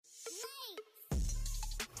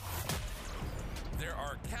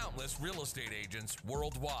countless real estate agents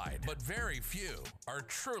worldwide, but very few are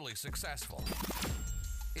truly successful.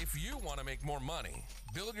 If you want to make more money,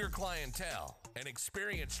 build your clientele, and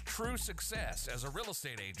experience true success as a real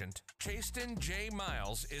estate agent, Chasten J.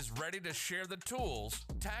 Miles is ready to share the tools,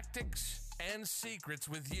 tactics, and secrets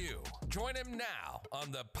with you. Join him now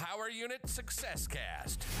on the Power Unit Success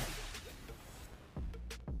Cast.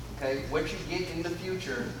 Okay, what you get in the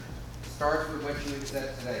future starts with what you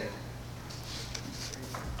accept today.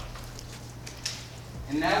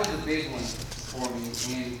 And that was a big one for me,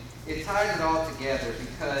 and it ties it all together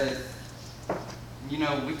because, you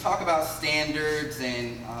know, we talk about standards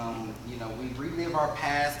and, you know, we relive our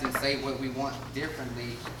past and say what we want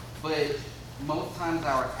differently, but most times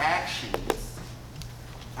our actions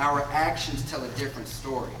tell a different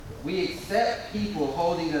story. We accept people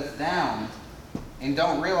holding us down and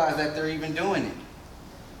don't realize that they're even doing it.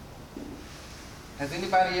 Has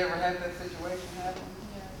anybody ever had that situation happen?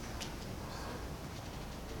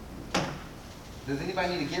 Yeah. Does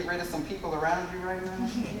anybody need to get rid of some people around you right now?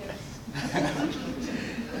 Yes.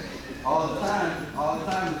 all the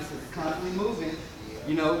time, it's constantly moving,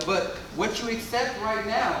 you know, but what you accept right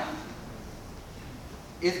now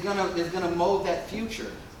is gonna mold that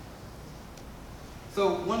future.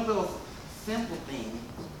 So one little simple thing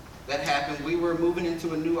that happened, we were moving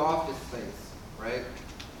into a new office space, right?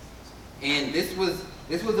 And this was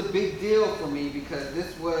a big deal for me because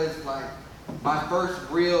this was like my first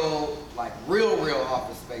real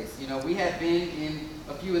office space. You know, we had been in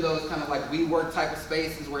a few of those kind of like WeWork type of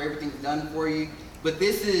spaces where everything's done for you, but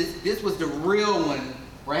this was the real one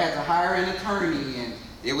where I had to hire an attorney, and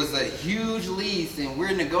it was a huge lease, and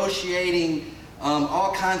we're negotiating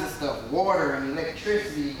all kinds of stuff, water and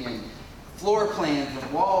electricity and floor plans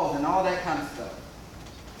and walls and all that kind of stuff,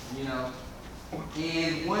 you know.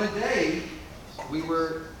 And one day,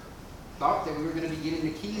 thought that we were going to be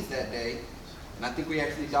getting the keys that day, and I think we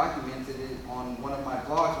actually documented it on one of my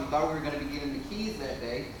blogs. We thought we were going to be getting the keys that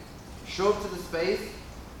day. Show up to the space,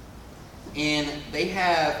 and they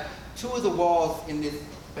have two of the walls in this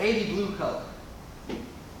baby blue color.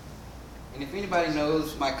 And if anybody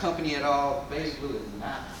knows my company at all, baby blue is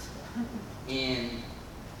not. And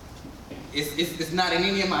it's not in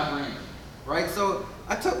any of my brand, right? So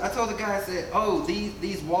I told the guy, I said, oh,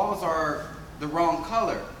 these walls are the wrong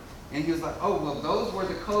color. And he was like, oh, well, those were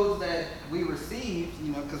the codes that we received,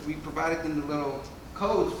 you know, because we provided them the little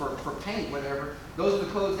codes for paint, whatever. Those are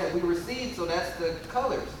the codes that we received, so that's the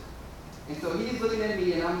colors. And so he's looking at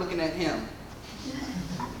me and I'm looking at him.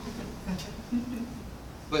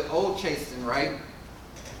 But old Chasten, right,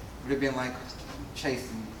 would have been like,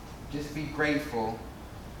 Chasten, just be grateful.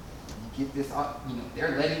 Get this, you know,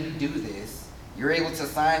 they're letting you do this. You're able to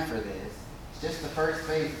sign for this. It's just the first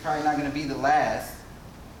phase, it's probably not going to be the last.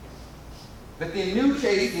 But then new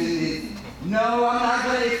Chasten is, no, I'm not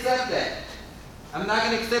going to accept that. I'm not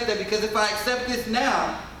going to accept that because if I accept this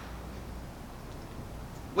now,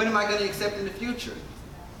 when am I going to accept in the future?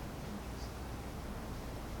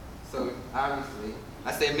 So obviously,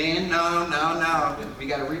 I said, man, no. We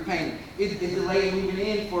got to repaint it. It's delayed moving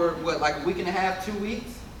in for what, like a week and a half, 2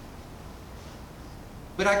 weeks?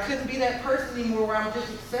 But I couldn't be that person anymore where I'm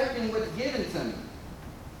just accepting what's given to me.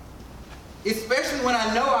 Especially when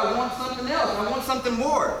I know I want something else. I want something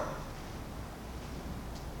more.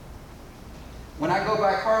 When I go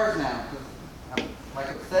buy cars now, because I'm like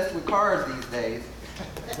obsessed with cars these days.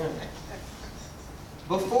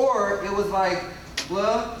 Before, it was like,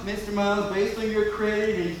 well, Mr. Miles, based on your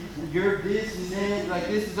credit and your this and that, like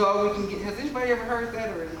this is all we can get. Has anybody ever heard that?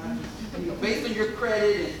 Or you know, based on your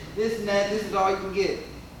credit and this, this is all you can get.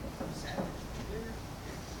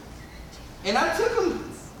 And I took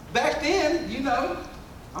them back then, you know.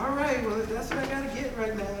 All right, well, that's what I got to get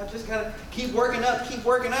right now. I just got to keep working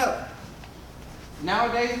up.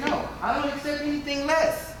 Nowadays, no. I don't accept anything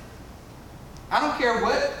less. I don't care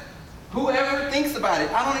what whoever thinks about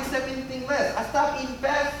it. I don't accept anything less. I stopped eating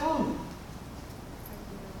fast food.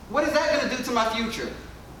 What is that going to do to my future?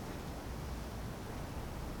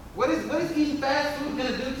 What is eating fast food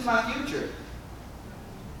going to do to my future?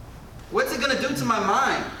 What's it going to do to my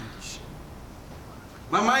mind?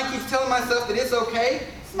 My mind keeps telling myself that it's okay.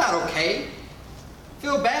 It's not okay. I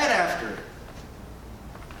feel bad after.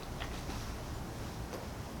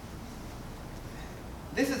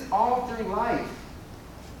 This is all through life.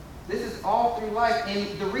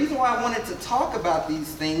 And the reason why I wanted to talk about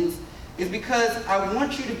these things is because I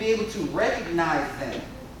want you to be able to recognize them.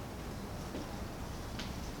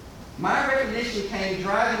 My recognition came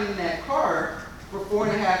driving in that car for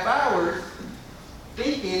 4.5 hours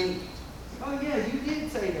thinking, oh yeah, you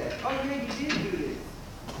did say that. Oh yeah, you did do this.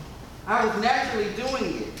 I was naturally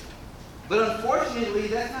doing it. But unfortunately,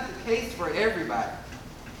 that's not the case for everybody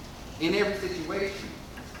in every situation.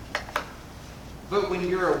 But when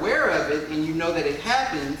you're aware of it and you know that it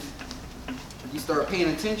happens, you start paying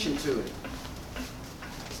attention to it.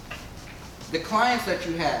 The clients that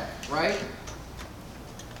you have, right?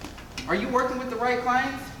 Are you working with the right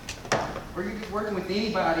clients? Or are you just working with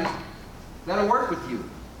anybody that'll work with you?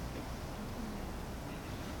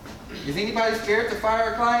 Is anybody scared to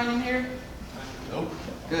fire a client in here? Nope.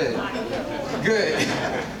 Good. Good.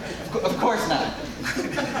 Of course not.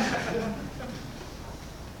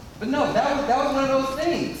 But no, that was one of those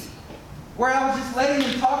things where I was just letting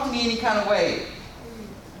them talk to me any kind of way.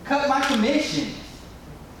 Cut my commission.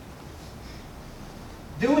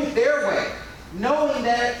 Do it their way. Knowing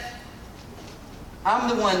that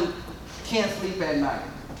I'm the one can't sleep at night.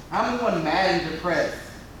 I'm the one mad and depressed.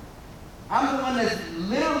 I'm the one that's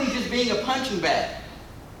literally just being a punching bag.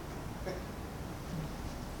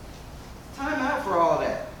 Time out for all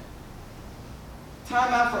that.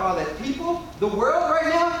 Time out for all that. People, the world right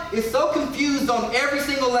now is so confused on every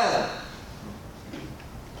single level.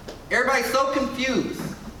 Everybody's so confused,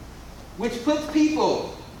 which puts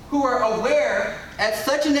people who are aware at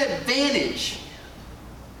such an advantage.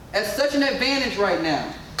 At such an advantage right now.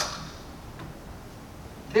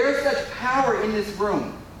 There is such power in this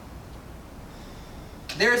room.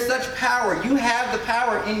 There is such power. You have the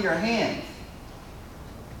power in your hands.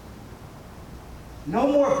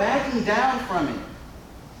 No more backing down from it.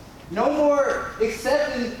 No more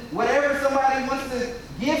accepting whatever somebody wants to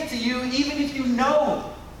give to you, even if you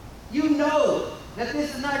know that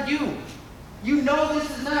this is not you. You know this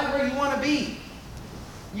is not where you want to be.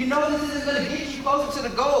 You know this isn't going to get you closer to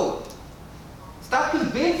the goal. Stop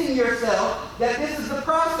convincing yourself that this is the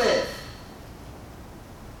process.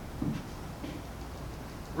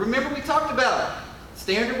 Remember we talked about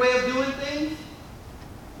standard way of doing things?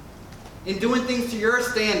 And doing things to your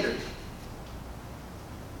standard.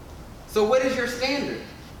 So what is your standard?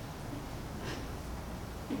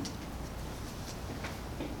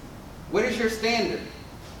 What is your standard?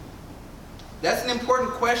 That's an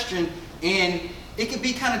important question, and it can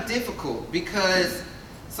be kind of difficult because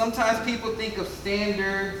sometimes people think of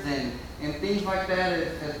standards and things like that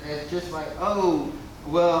as just like, oh,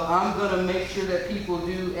 well, I'm going to make sure that people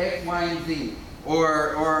do X, Y, and Z.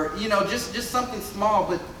 Or you know, just something small,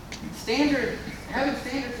 but having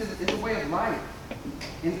standards is a way of life.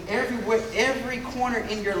 And every corner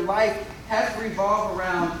in your life has to revolve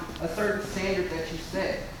around a certain standard that you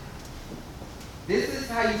set. This is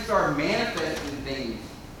how you start manifesting things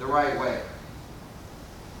the right way.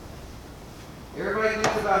 Everybody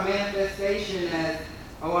thinks about manifestation as,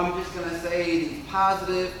 oh, I'm just going to say these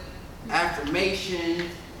positive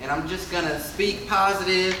affirmations, and I'm just going to speak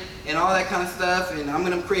positive and all that kind of stuff, and I'm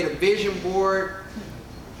going to create a vision board.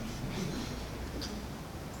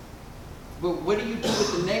 But what do you do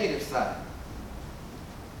with the negative side?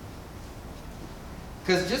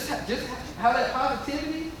 Because just how that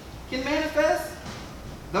positivity can manifest,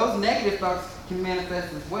 those negative thoughts can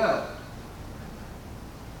manifest as well.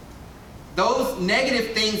 Those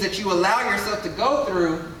negative things that you allow yourself to go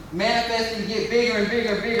through manifest and get bigger and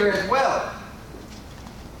bigger and bigger as well.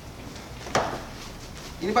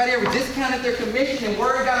 Anybody ever discounted their commission and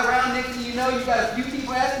word got around, next thing you know, you got a few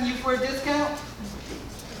people asking you for a discount?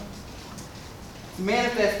 It's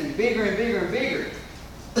manifesting bigger and bigger and bigger.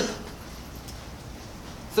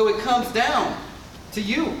 So it comes down to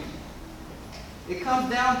you. It comes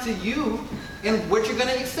down to you and what you're going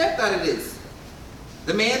to accept out of this.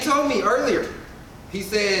 The man told me earlier, he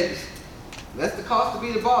said, that's the cost to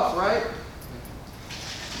be the boss, right?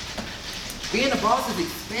 Being a boss is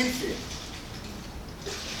expensive.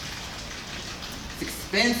 It's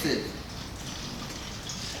expensive.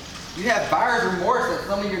 You have buyer's remorse at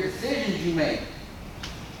some of your decisions you make.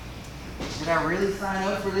 Did I really sign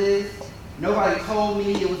up for this? Nobody told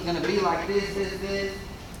me it was going to be like this.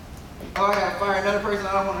 Oh, I got to fire another person.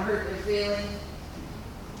 I don't want to hurt their feelings.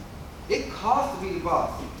 It costs to be the boss.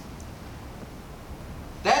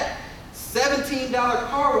 That $17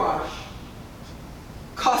 car wash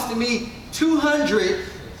costed me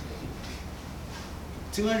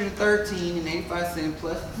 $213.85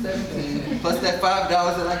 plus the 17 plus that $5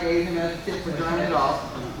 that I gave him as a tip for drying it off.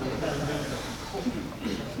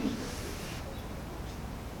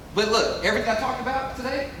 But look, everything I talked about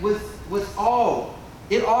today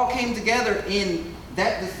it all came together in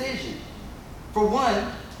that decision. For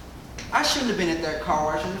one, I shouldn't have been at that car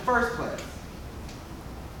wash in the first place.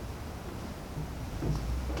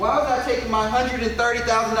 Why was I taking my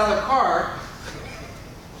 $130,000 car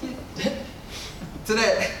to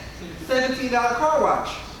that $17 car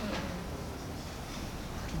wash?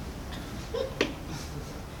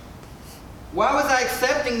 Why was I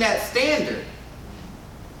accepting that standard?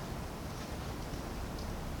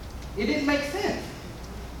 It didn't make sense.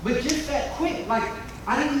 But just that quick, like,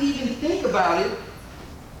 I didn't even think about it.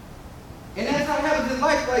 And that's how it happens in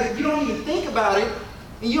life. Like, you don't even think about it,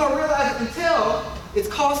 and you don't realize it until it's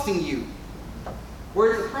costing you.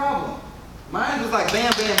 Where it's a problem. Mine was like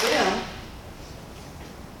bam, bam, bam.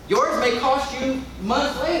 Yours may cost you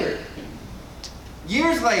months later,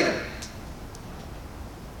 years later.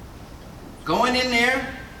 Going in there,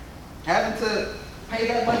 having to pay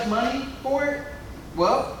that much money for it,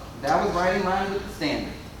 well, that was right in line with the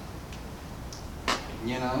standard.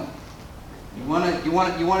 You know, you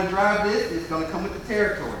wanna drive this, it's gonna come with the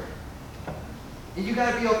territory. And you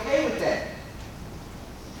gotta be okay with that.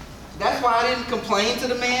 That's why I didn't complain to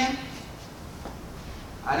the man.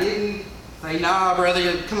 I didn't say, nah,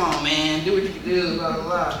 brother, come on, man, do what you can do, blah, blah,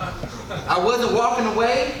 blah. I wasn't walking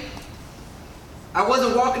away. I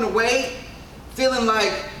wasn't walking away feeling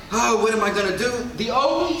like, oh, what am I gonna do? The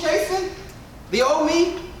old me chasing? The old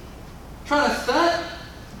me trying to stunt?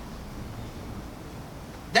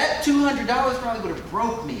 That $200 probably would have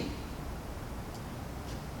broke me.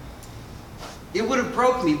 It would have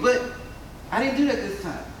broke me, but I didn't do that this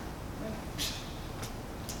time.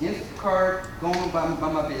 Instacart, going by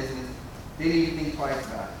my business, didn't even think twice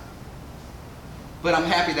about it. But I'm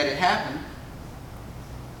happy that it happened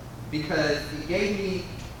because it gave me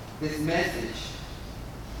this message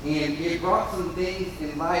and it brought some things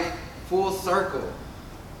in life full circle.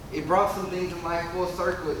 It brought some things in life full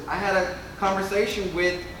circle. I had a conversation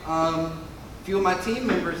with a few of my team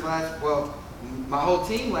members my whole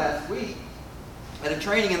team last week at a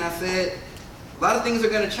training, and I said, a lot of things are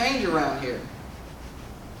going to change around here.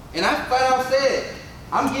 And I flat out said,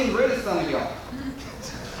 I'm getting rid of some of y'all.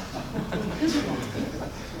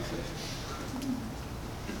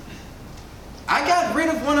 I got rid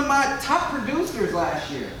of one of my top producers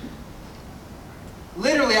last year.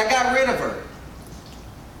 Literally, I got rid of her.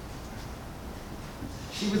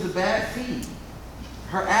 She was a bad seed.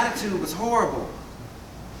 Her attitude was horrible.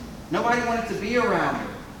 Nobody wanted to be around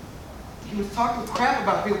her. She was talking crap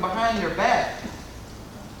about people behind their back.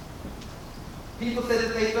 People said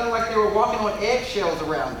that they felt like they were walking on eggshells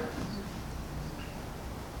around her.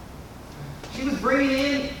 She was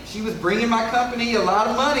bringing my company a lot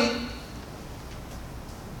of money,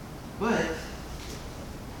 but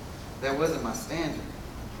that wasn't my standard.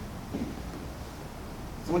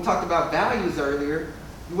 Someone talked about values earlier.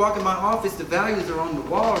 You walk in my office, the values are on the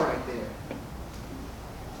wall right there.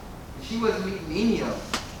 She wasn't meeting any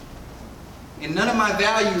of them. And none of my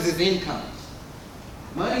values is income.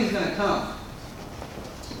 Money's gonna come.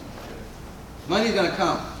 Money's gonna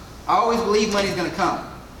come. I always believe money's gonna come.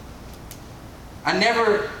 I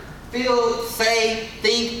never feel, say,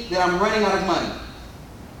 think that I'm running out of money.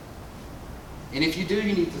 And if you do,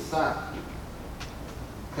 you need to stop.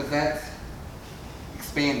 Because that's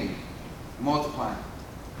expanding, multiplying.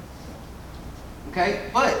 Okay?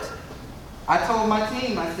 But I told my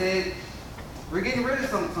team, I said, we're getting rid of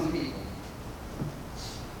some people.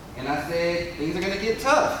 And I said, things are going to get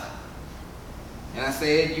tough. And I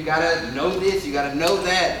said, you got to know this, you got to know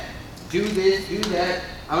that. Do this, do that.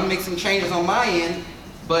 I'm going to make some changes on my end,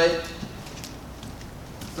 but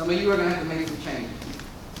some of you are going to have to make some changes.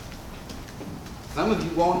 Some of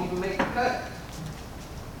you won't even make the cut.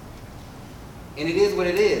 And it is what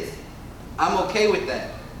it is. I'm okay with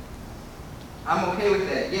that. I'm okay with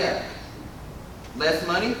that, yeah. Less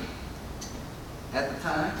money at the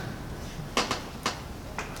time.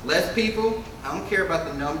 Less people. I don't care about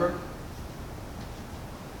the number.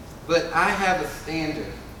 But I have a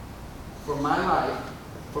standard for my life,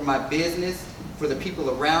 for my business, for the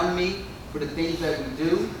people around me, for the things that we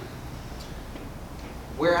do.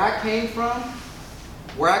 Where I came from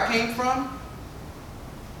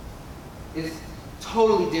is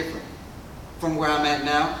totally different from where I'm at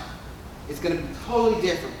now. It's going to be totally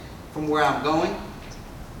different from where I'm going.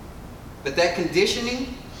 But that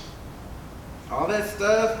conditioning, all that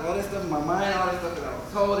stuff in my mind, all that stuff that I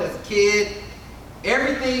was told as a kid,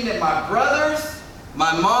 everything that my brothers,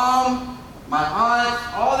 my mom, my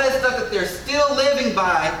aunt, all that stuff that they're still living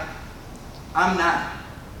by, I'm not.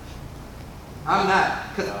 I'm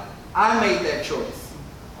not, because I made that choice.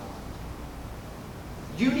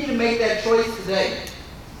 You need to make that choice today.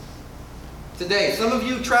 Today. Some of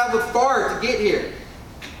you traveled far to get here.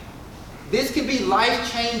 This could be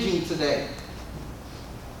life-changing today.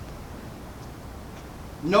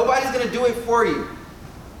 Nobody's going to do it for you.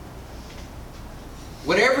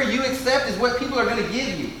 Whatever you accept is what people are going to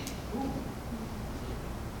give you.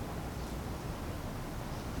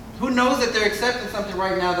 Who knows that they're accepting something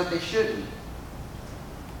right now that they shouldn't?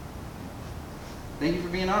 Thank you for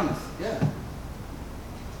being honest. Yeah.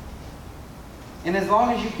 And as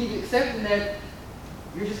long as you keep accepting that,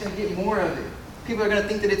 you're just going to get more of it. People are going to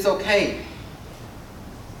think that it's okay.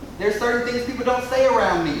 There's certain things people don't say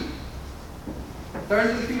around me.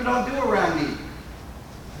 Certain things people don't do around me.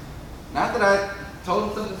 Not that I told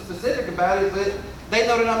them something specific about it, but they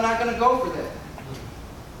know that I'm not going to go for that.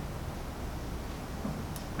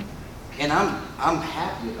 And I'm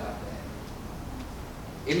happy about that.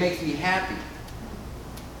 It makes me happy.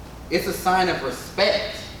 It's a sign of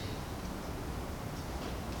respect.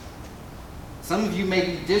 Some of you may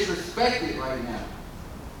be disrespected right now.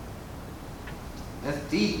 That's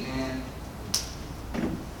deep, man.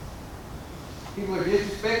 People are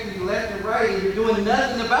disrespecting you left and right, and you're doing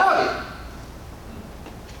nothing about it.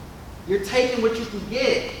 You're taking what you can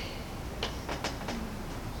get.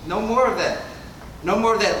 No more of that. No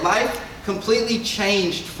more of that. Life completely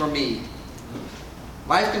changed for me.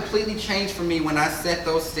 Life completely changed for me when I set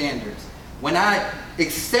those standards. When I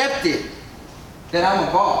accepted that I'm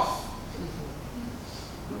a boss.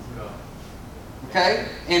 Okay?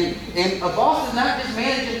 And a boss is not just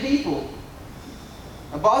managing people.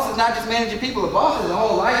 A boss is not just managing people. A boss is a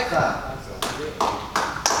whole lifestyle.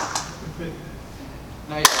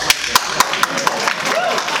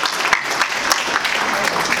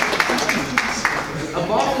 A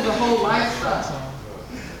boss is a whole lifestyle.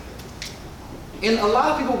 And a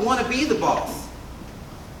lot of people want to be the boss.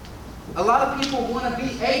 A lot of people want to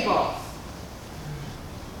be a boss.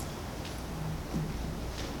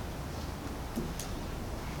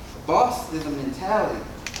 A boss is a mentality.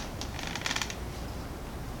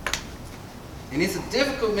 And it's a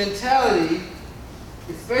difficult mentality,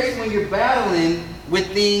 especially when you're battling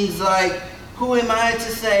with things like, who am I to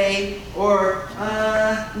say? Or,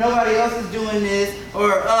 nobody else is doing this.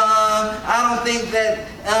 Or, I don't think that,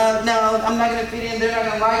 no, I'm not going to fit in. They're not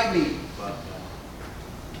going to like me.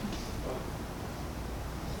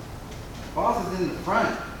 Boss is in the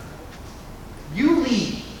front. You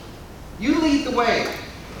lead. You lead the way.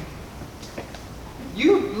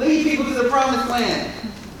 You lead people to the promised land.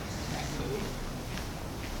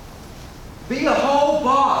 Be a whole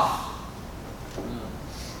boss.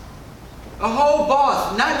 A whole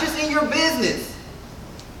boss, not just in your business,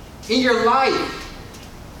 in your life.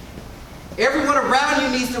 Everyone around you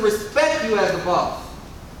needs to respect you as a boss.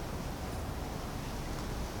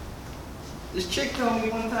 This chick told me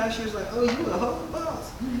one time, she was like, oh, you a whole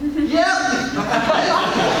boss. Yep.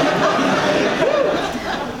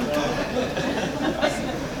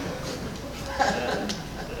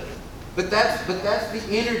 But that's the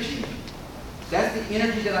energy. That's the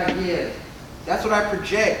energy that I give. That's what I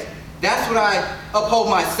project. That's what I uphold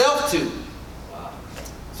myself to.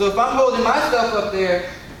 So if I'm holding myself up there,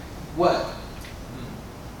 what?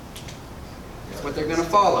 That's what they're going to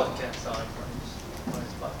follow.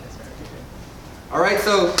 All right,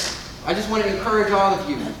 so I just want to encourage all of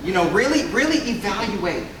you, really, really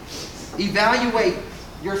evaluate. Evaluate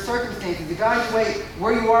your circumstances. Evaluate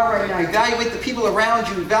where you are right now. Evaluate the people around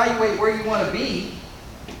you. Evaluate where you want to be.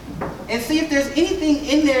 And see if there's anything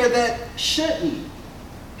in there that shouldn't.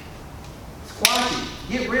 Squash it.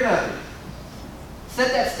 Get rid of it.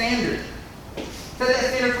 Set that standard. Set that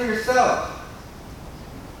standard for yourself.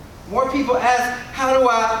 More people ask, how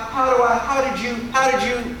did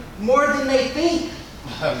you, more than they think.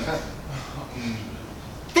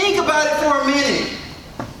 Think about it for a minute.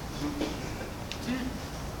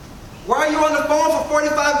 Why are you on the phone for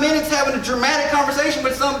 45 minutes having a dramatic conversation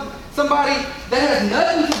with somebody that has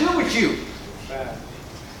nothing to do with you?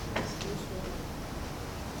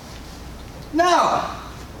 No.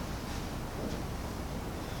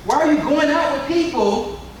 Why are you going out with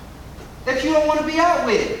people that you don't want to be out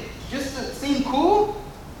with? Just to seem cool?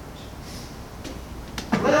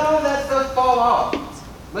 Let all that stuff fall off.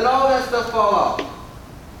 Let all that stuff fall off.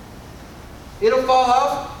 It'll fall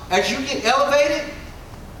off as you get elevated.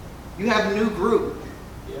 You have a new group.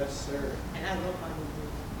 Yes, sir. And I love my new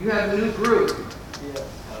group. You have a new group. Yes.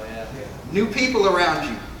 Oh, yeah. New people around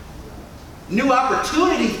you. New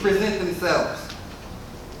opportunities present themselves.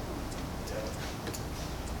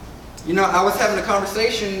 I was having a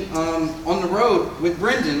conversation on the road with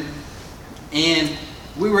Brendan, and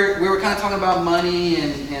we were kind of talking about money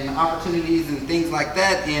and opportunities and things like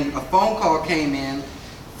that, and a phone call came in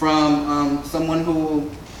from someone who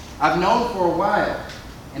I've known for a while,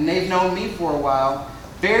 and they've known me for a while.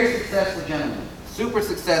 Very successful gentleman, super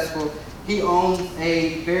successful. He owns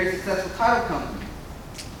a very successful title company.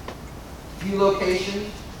 Few locations.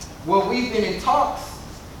 Well, we've been in talks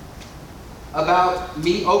about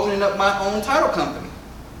me opening up my own title company.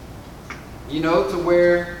 To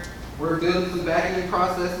where We're building some back-end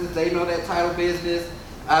processes. They know that title business.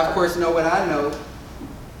 I, of course, know what I know.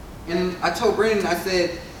 And I told Brendan, I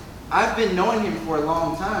said, I've been knowing him for a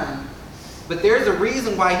long time, but there's a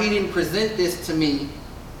reason why he didn't present this to me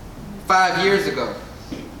 5 years ago.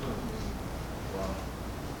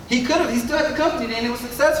 He could have, he still had the company then, it was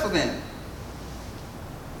successful then.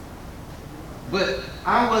 But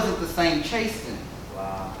I wasn't the same Chase then.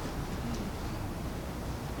 Wow.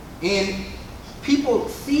 And people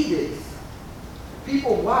see this.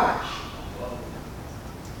 People watch.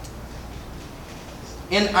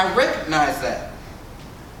 And I recognize that.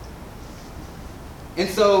 And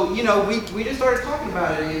so, you know, we just started talking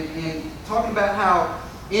about it and talking about how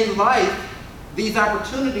in life, these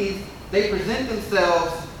opportunities, they present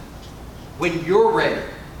themselves when you're ready.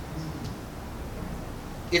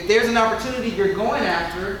 If there's an opportunity you're going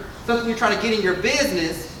after, something you're trying to get in your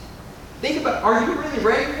business, think about, are you really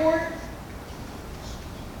ready for it?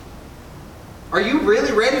 Are you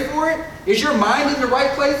really ready for it? Is your mind in the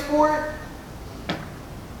right place for it?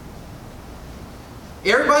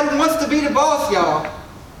 Everybody wants to be the boss, y'all.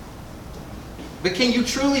 But can you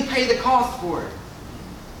truly pay the cost for it?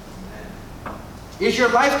 Is your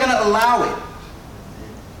life going to allow it?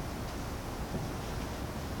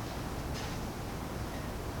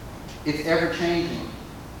 It's ever changing.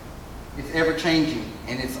 It's ever changing.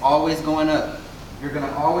 And it's always going up. You're going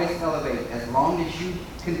to always elevate as long as you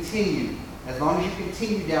continue. As long as you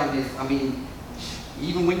continue down this. I mean,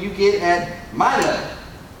 even when you get at my level,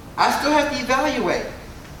 I still have to evaluate.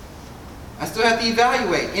 I still have to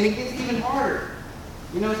evaluate. And it gets even harder.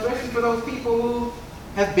 You know, especially for those people who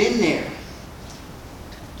have been there.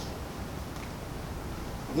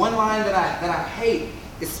 One line that I hate,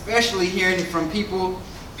 especially hearing from people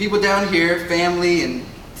down here, family and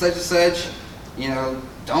such, you know,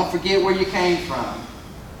 don't forget where you came from.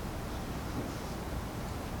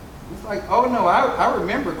 It's like, oh no, I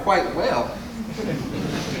remember quite well.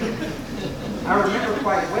 I remember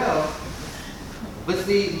quite well. But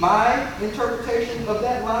see, my interpretation of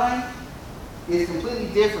that line is completely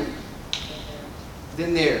different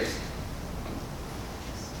than theirs.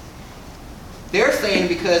 They're saying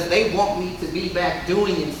because they want me to be back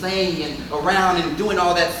doing and saying and around and doing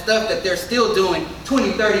all that stuff that they're still doing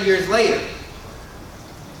 20, 30 years later.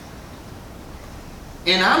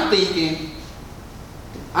 And I'm thinking,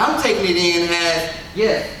 I'm taking it in as,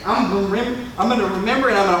 yes, I'm going to remember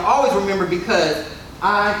and I'm going to always remember because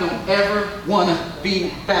I don't ever want to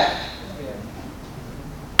be back.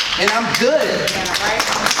 And I'm good.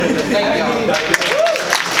 Thank y'all.